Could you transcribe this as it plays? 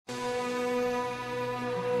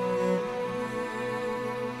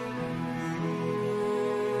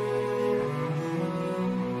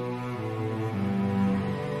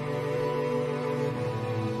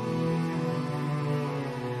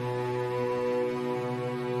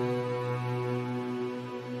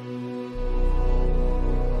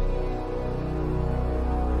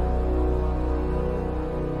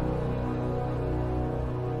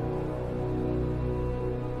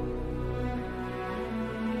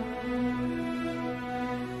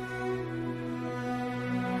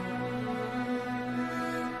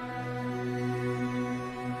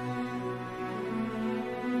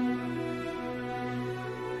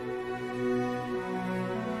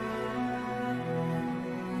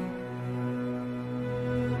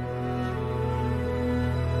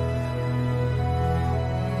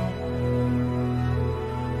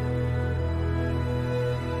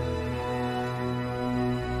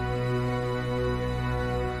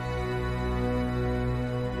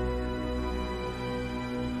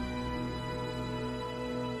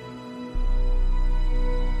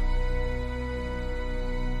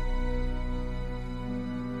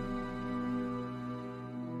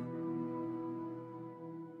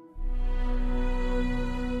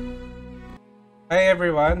Hi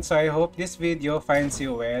everyone, so I hope this video finds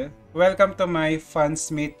you well. Welcome to my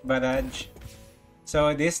Funsmith Barrage.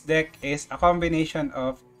 So this deck is a combination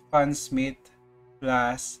of Funsmith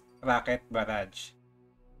plus Rocket Barrage.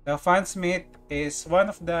 The Funsmith is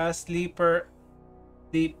one of the sleeper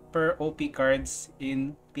OP cards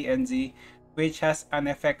in PNZ, which has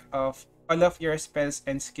an effect of all of your spells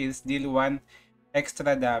and skills deal 1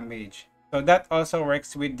 extra damage. So that also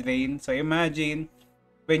works with drain. So imagine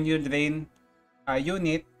when you drain a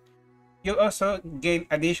unit, you also gain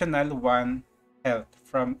additional 1 health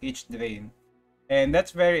from each drain. And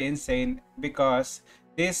that's very insane because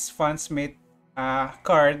this Funsmith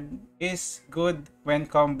card is good when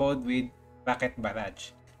comboed with Rocket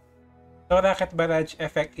Barrage. So Rocket Barrage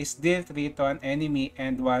effect is deal 3 to an enemy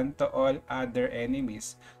and 1 to all other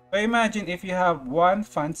enemies. So imagine if you have 1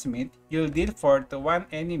 Funsmith, you'll deal 4 to 1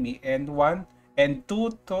 enemy and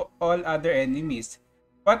 2 to all other enemies.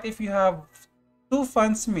 But if you have 2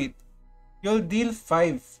 Funsmith, you'll deal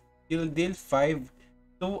 5. You'll deal 5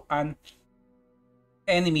 to an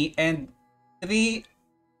enemy and 3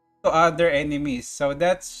 to other enemies. So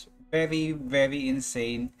that's very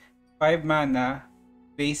insane. 5 mana,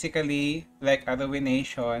 basically like a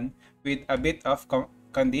ruination with a bit of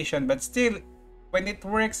condition, but still when it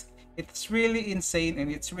works, it's really insane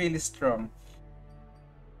and it's really strong.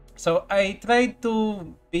 So I tried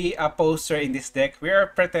to be a poser in this deck. We are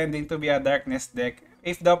pretending to be a darkness deck.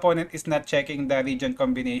 If the opponent is not checking the region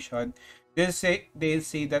combination, they'll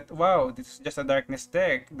see that wow, this is just a darkness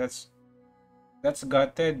deck. That's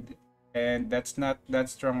gutted and that's not that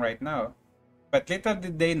strong right now. But little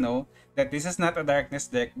did they know that this is not a darkness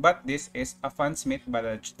deck, but this is a Funsmith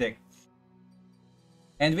Barrage deck.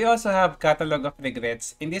 And we also have Catalog of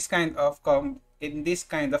Regrets. In this kind of control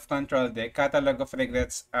deck, Catalog of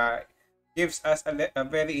Regrets gives us a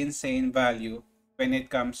very insane value when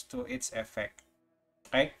it comes to its effect.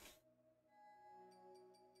 Okay?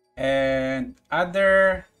 And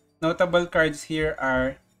other notable cards here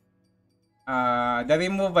are the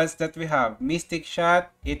removals that we have. Mystic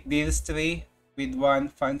Shot, it deals 3 with 1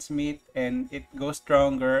 Funsmith and it goes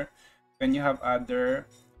stronger when you have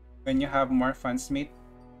more Funsmith.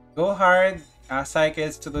 Go Hard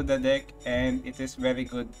cycles through the deck and it is very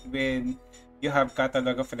good when you have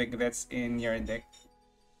Catalog of Regrets in your deck.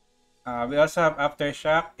 We also have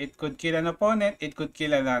Aftershock. It could kill an opponent, it could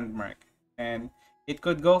kill a landmark, and it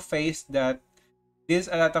could go phase that deals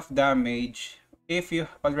a lot of damage if you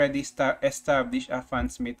already establish a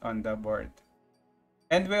Funsmith on the board.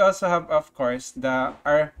 And we also have, of course,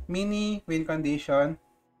 our mini win condition.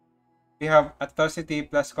 We have Atrocity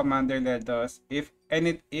plus Commander Ledos. If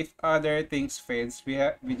other things fails,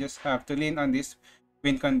 we just have to lean on this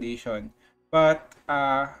win condition. But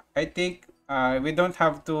I think we don't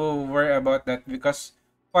have to worry about that because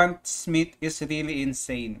Funsmith is really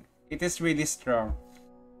insane. It is really strong.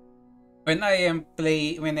 When I am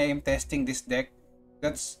testing this deck,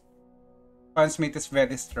 that's Funsmith is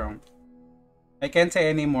very strong. I can't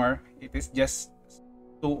say anymore. It is just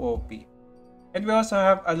too OP. And we also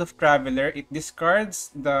have Aloof Traveler. It discards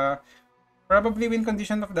the probably win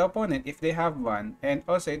condition of the opponent if they have one, and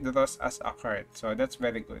also it draws as a card. So that's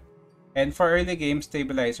very good. And for early game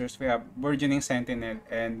stabilizers, we have Burgeoning Sentinel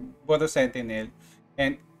and Bodo Sentinel.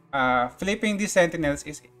 And flipping these Sentinels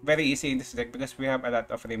is very easy in this deck because we have a lot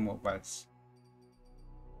of removals.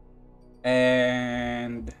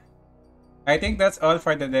 And I think that's all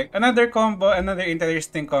for the deck. Another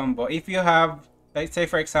interesting combo. If you have, let's say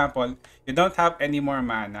for example, you don't have any more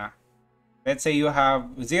mana. Let's say you have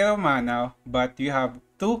 0 mana, but you have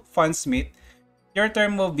 2 Funsmith. Your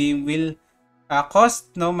Thermal Beam will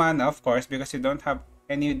cost no mana, of course, because you don't have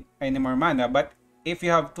any more mana. But if you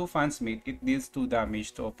have 2 Funsmith, it deals 2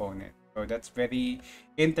 damage to opponent. So that's very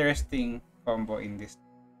interesting combo in this.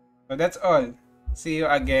 So that's all. See you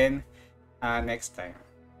again next time.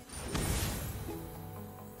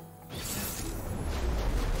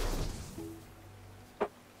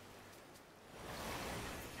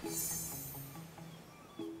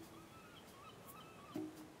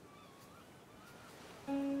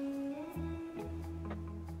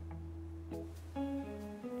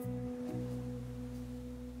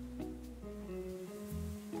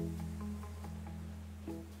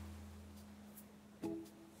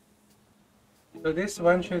 So this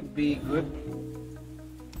one should be good.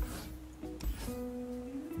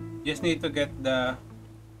 Just need to get the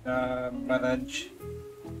barrage.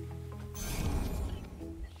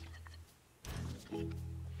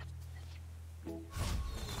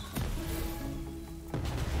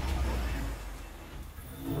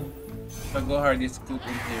 So Go Hard is good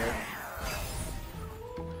in here.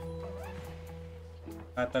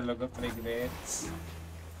 Catalog of regrets.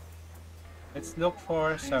 Let's look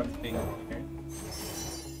for something here.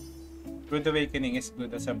 Good Awakening is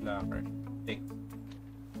good as a blocker. Take.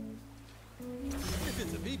 If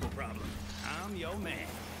it's a people problem, I'm your man.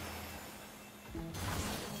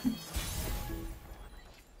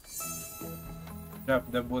 Drop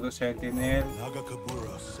the Buru Sentinel.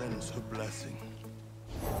 Nagakabura sends her blessing.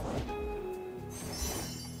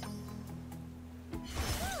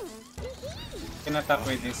 Can attack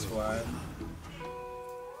with this one.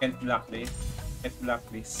 Can't block this. Can't block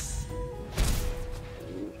this.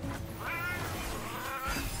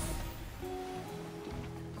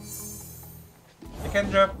 I can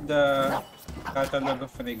drop the Catalog of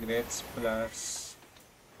Regrets plus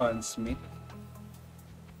Funsmith.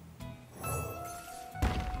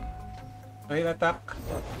 So he'll attack.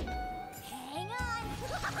 Hang on.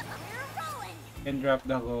 We're rolling. Can drop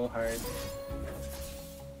the Go Hard.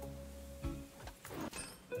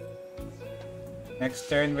 Next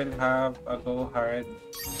turn we'll have a Go Hard.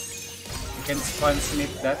 You can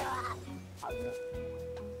Funsmith that.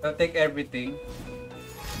 I'll take everything.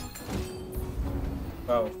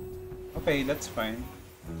 Wow. Okay, that's fine.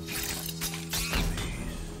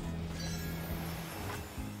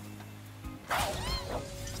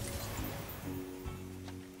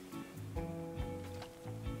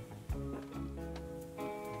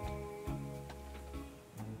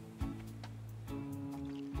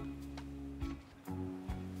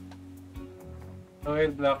 So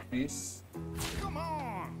I'll block this. Come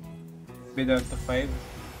on. Be down to 5.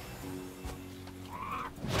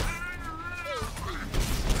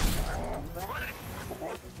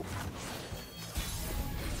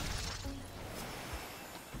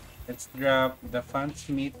 Let's drop the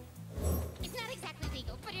Funsmith It's not exactly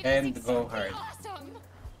legal, but it and is Go exactly Hard. awesome.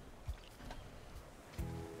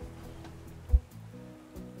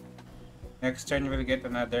 Next turn we'll get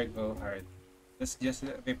another Go Hard. Let's just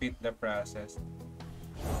repeat the process.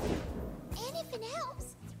 And if it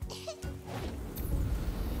helps.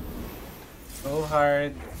 Go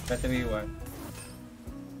Hard, the 3-1.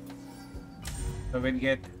 So we'll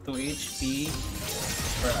get 2 HP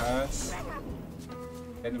for us.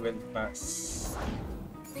 Then we'll pass.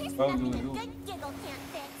 There's Oh, nothing Lulu. a good giggle can't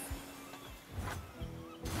fix.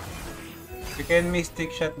 You can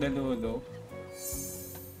Mystic Shot the Lulu.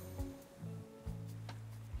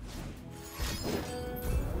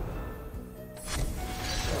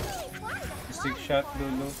 Mystic Shot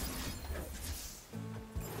Lulu.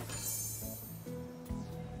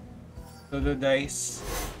 Lulu dice.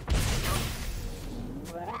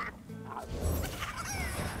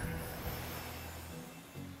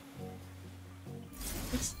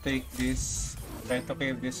 Let's take this. Try to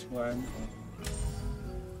kill this one.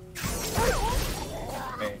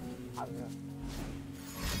 Okay.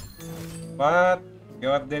 What?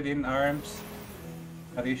 You are dead in arms?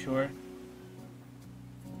 Are you sure?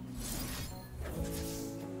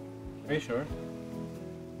 Are you sure?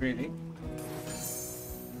 Really?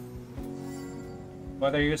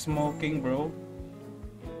 What are you smoking, bro?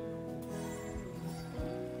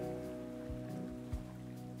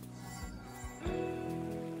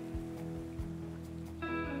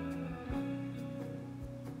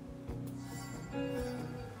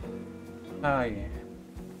 Ah, yeah.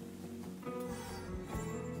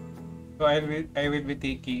 So I will be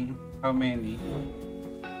taking how many?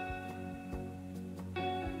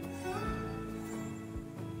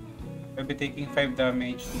 I'll be taking 5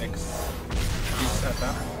 damage next this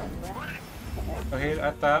attack. So he'll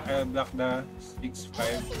attack, I'll block the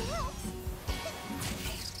 6-5.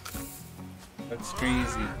 That's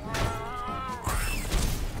crazy.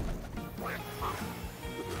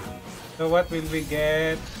 So what will we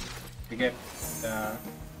get? We get the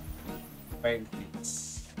 5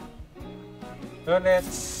 hits. So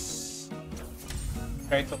let's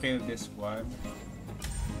try to kill this one.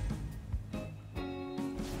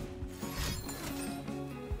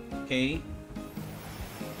 Okay.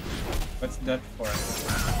 What's that for?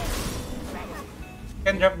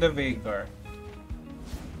 Can drop the Vigor.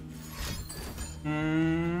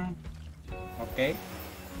 Okay.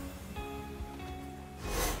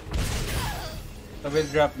 So we'll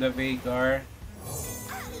drop the Vigor.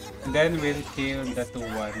 And then we'll kill the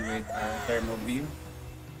 2-1 with our Thermo Beam.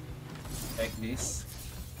 Like this.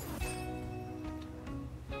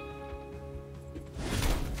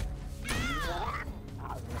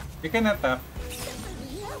 We can attack.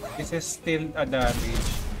 This is still a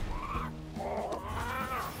damage.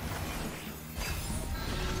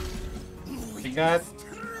 We got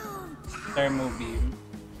Thermo Beam.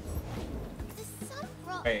 The sun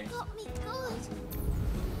rock Okay. got me good.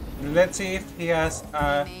 Let's see if he has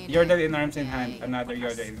Yordle in arms in hand. Another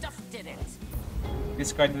Yordle in Stuff did it.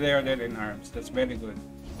 discard the Yordle in arms. That's very good.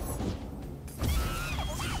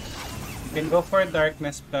 You can go for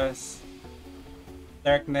Darkness plus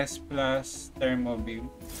Thermo Beam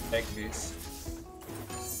like this.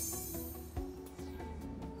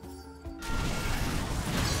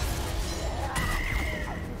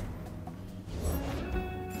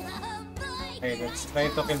 Oh boy. Okay, let's try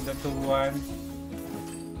to kill the 2-1.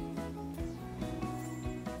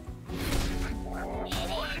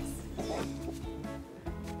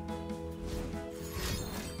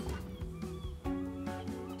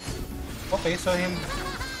 Okay, so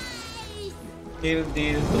he'll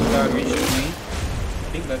deal 2 damage to me. I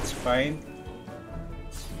think that's fine.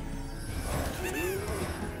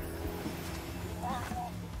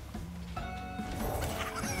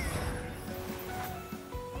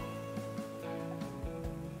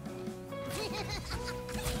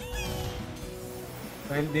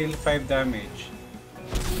 So he'll deal 5 damage.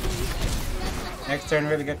 Next turn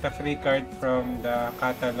we'll get a free card from the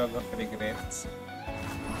Catalog of Regrets.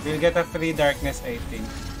 We'll get a free Darkness, I think.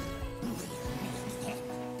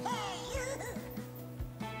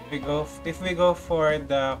 If we go for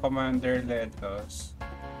the Commander Letos.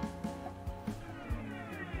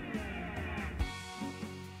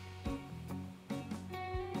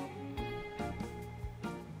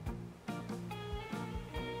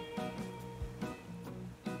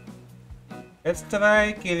 Let's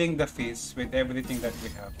try killing the Fizz with everything that we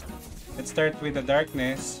have. Let's start with the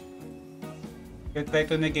Darkness. We'll try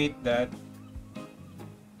to negate that.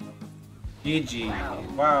 GG.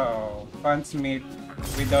 Wow. Funsmith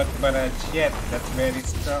without Barrage yet. That's very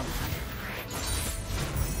strong.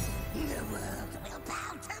 The world will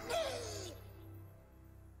bow to me.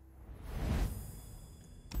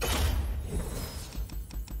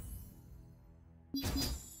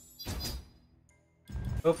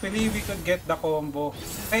 Hopefully we could get the combo.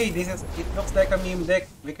 Hey, it looks like a meme deck.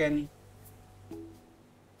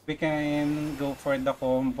 We can go for the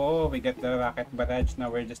combo. We get the Rocket Barrage. Now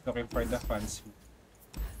we're just looking for the funds.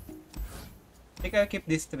 I think I'll keep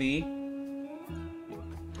these 3. I'm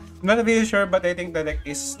not really sure, but I think the deck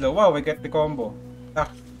is slow. Wow, we get the combo.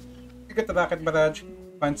 We get the Rocket Barrage,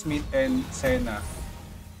 Funsmith, and Senna.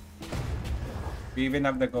 We even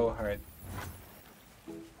have the Go Hard.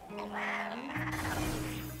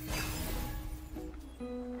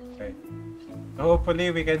 Okay. So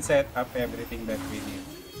hopefully we can set up everything that we need.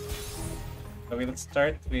 So we'll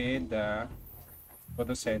start with the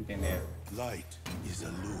Photo Sentinel. Light is a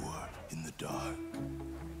lure in the dark.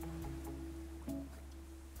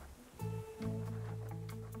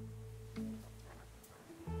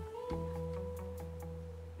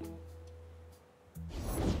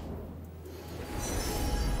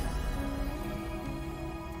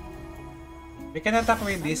 We can attack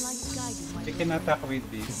with this. We can attack with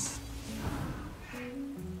this.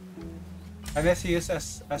 Unless you use a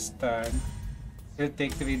stun, he'll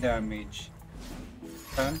take 3 damage.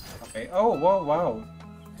 Stun? Okay. Oh, wow, wow.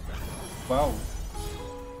 Wow.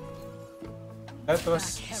 That was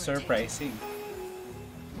surprising.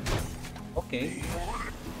 Okay.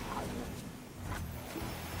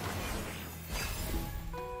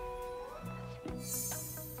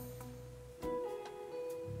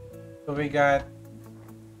 So we got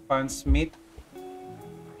Funsmith,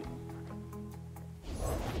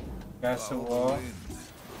 Yasuo,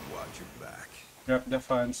 Watch your back. drop the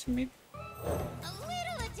Funsmith. A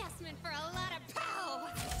little adjustment for a lot of pow.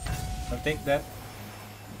 I'll take that.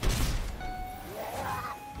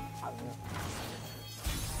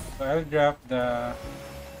 So I'll drop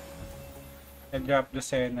the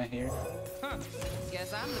Senna here. Huh.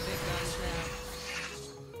 Guess I'm the big guns now.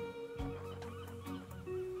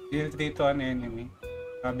 Deal 3 to an enemy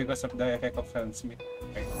because of the effect of Funsmith.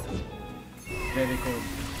 Okay. Very cool.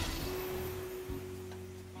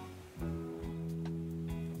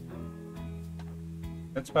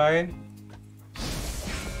 That's fine.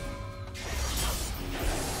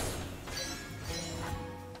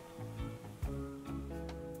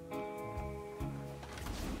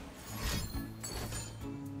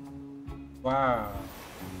 Wow.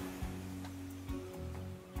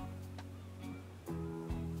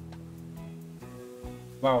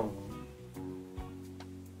 Wow.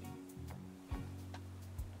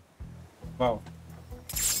 Wow.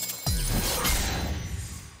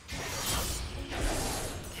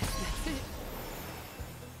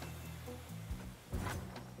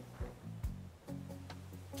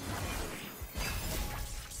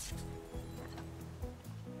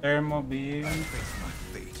 Thermo beam.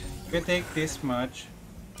 If we take this much,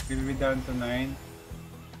 we'll be down to 9.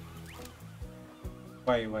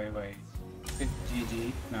 Why? Is it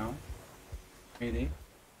GG now? Really?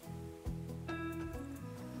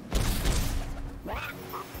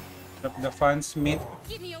 Drop the Funsmith.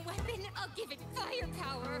 Give me a weapon, I'll give it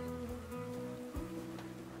firepower.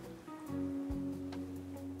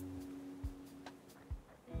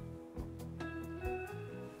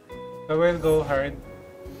 So we'll go hard.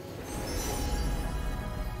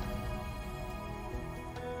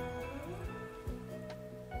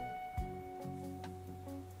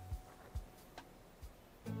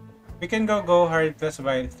 We can go hard plus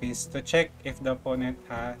Wild Fizz to check if the opponent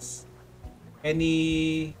has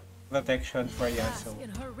any protection for Yasuo.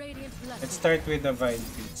 Let's start with the Wild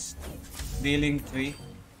Fizz. Dealing 3.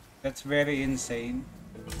 That's very insane.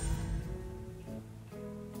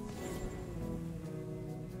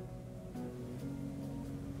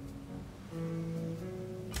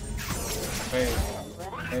 Okay.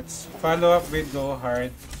 Let's follow up with go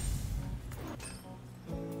hard.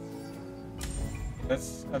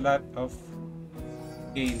 That's a lot of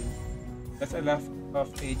gain. That's a lot of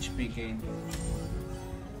HP gain.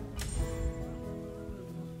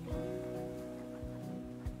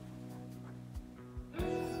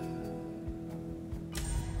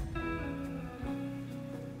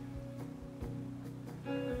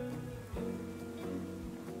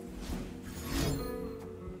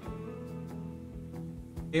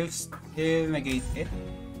 He'll negate it.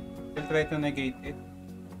 He'll try to negate it.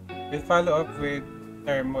 We'll follow up with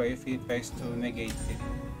Thermo if he tries to negate it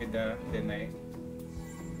with the deny.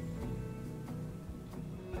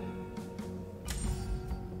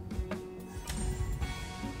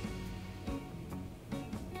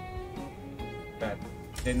 That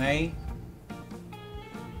deny.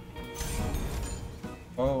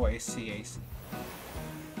 Oh, I see.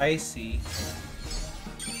 I see.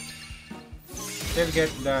 Still get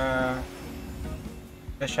the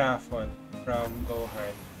shuffle from go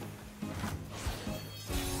hard.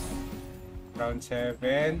 Round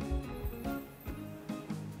 7.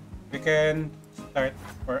 We can start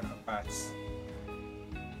for a pass.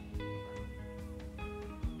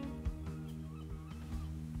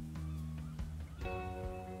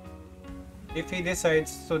 If he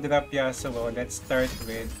decides to drop Yasuo, let's start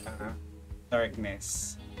with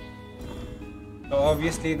Darkness. So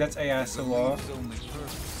obviously that's a Yasuo.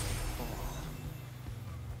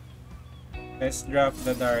 Let's drop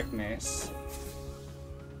the Darkness.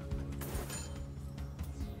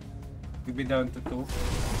 We'll be down to 2.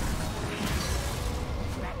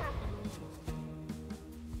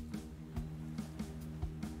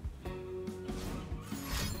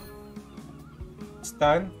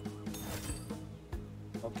 Stun.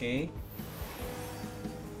 Okay.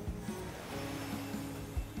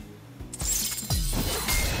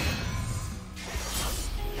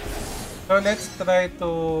 So let's try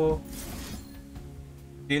to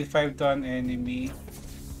deal 5 to an enemy.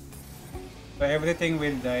 So everything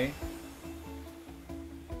will die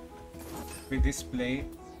with this play.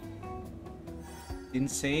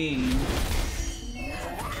 Insane.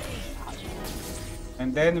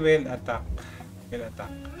 And then we'll attack.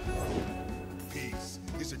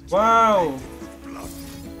 Wow!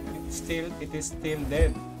 It is still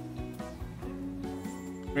dead.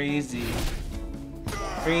 Crazy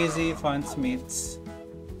Funsmiths.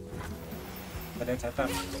 But let's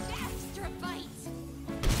attack.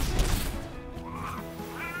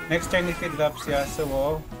 Next turn if it drops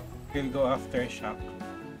Yasuo, we'll go after Shock.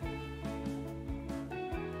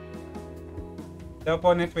 The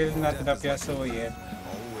opponent will not drop Yasuo yet.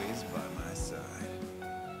 Always by my side.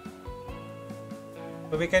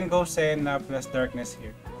 So we can go Senna plus Darkness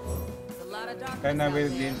here. Senna will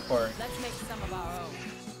deal 4. Let's make some of our own.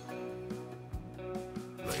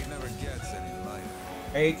 Blade never gets any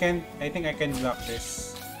lighter. I think I can block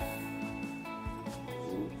this.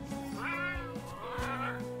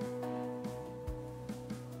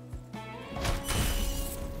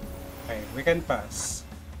 Okay, we can pass.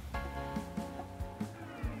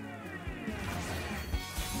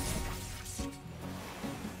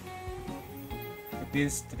 It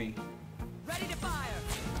deals 3. Ready to fire.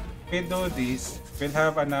 If we do this, we'll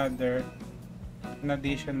have an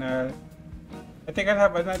additional. I think I'll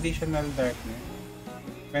have an additional Darkness.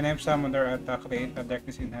 When I'm summoned or attack, create a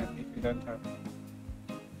Darkness in hand if you don't have.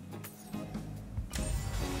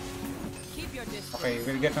 Keep your distance. Okay,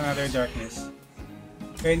 we'll get another Darkness.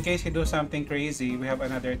 So in case you do something crazy, we have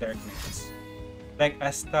another Darkness. Like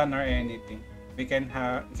a stun or anything. We can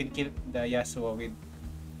kill the Yasuo with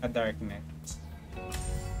a Darkness.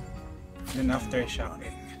 Then after Shock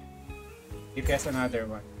it. If he has another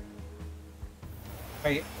one.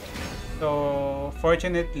 Okay. So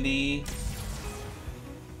fortunately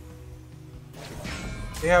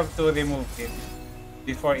We have to remove it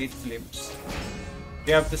before it flips.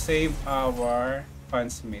 We have to save our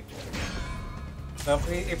Funsmith. So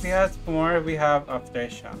if we have more, we have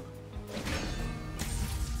Aftershock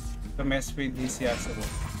to mess with this Yasuo.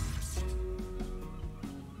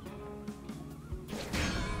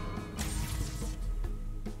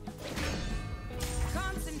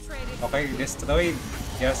 Concentrated. Okay, destroyed.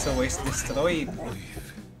 Yasuo is destroyed.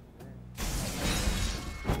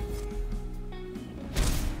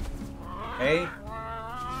 Okay.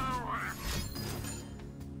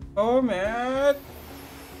 Oh man.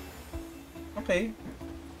 Okay.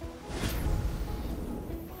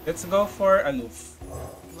 Let's go for Aloof.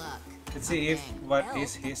 Look, Let's see if what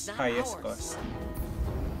is his highest cost.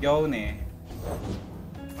 Yone. I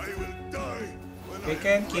will die when We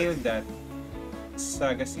can kill that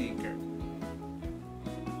Saga Seeker.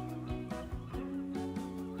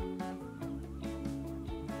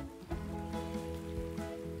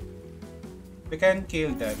 We can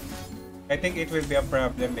kill that. I think it will be a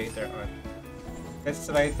problem later on. Let's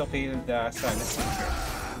try to kill the Saga Seeker.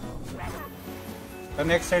 So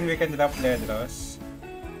next turn we can drop Ledros.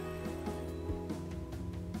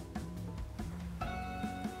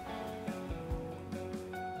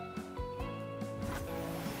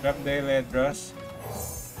 Drop the Ledros.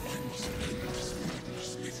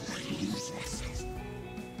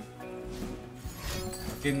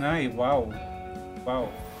 Deny, wow. Wow.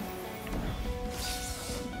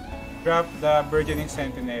 Drop the Burgeoning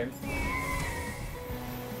Sentinel.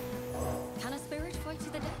 Can a spirit fight to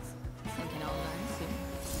the death? Thinking I'll learn soon.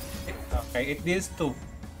 Okay, it deals 2.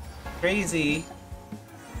 Crazy.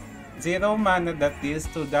 0 mana that deals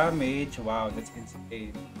 2 damage. Wow, that's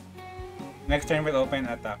insane. Next turn will open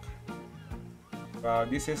attack. Wow,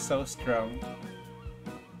 this is so strong.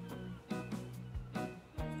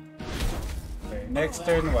 Okay, next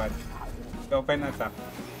turn what? Open attack.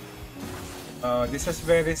 Oh, this is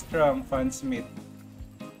very strong, Funsmith.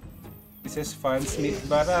 This is Funsmith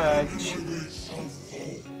Barrage.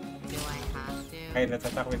 Do I have to? Okay, let's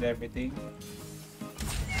attack with everything.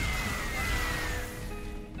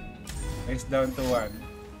 It's down to 1.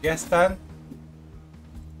 Yes, stun.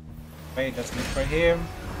 Okay, that's good for him.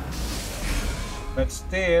 But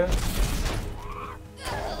still,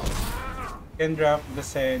 can drop the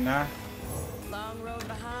Senna. Long road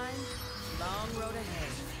behind, long road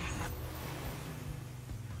ahead.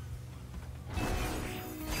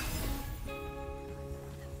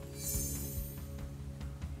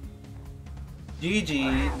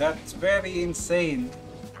 GG, that's very insane.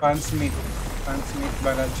 Funsmith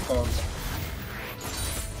Barrage combo.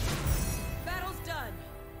 Battle's done.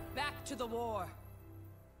 Back to the war.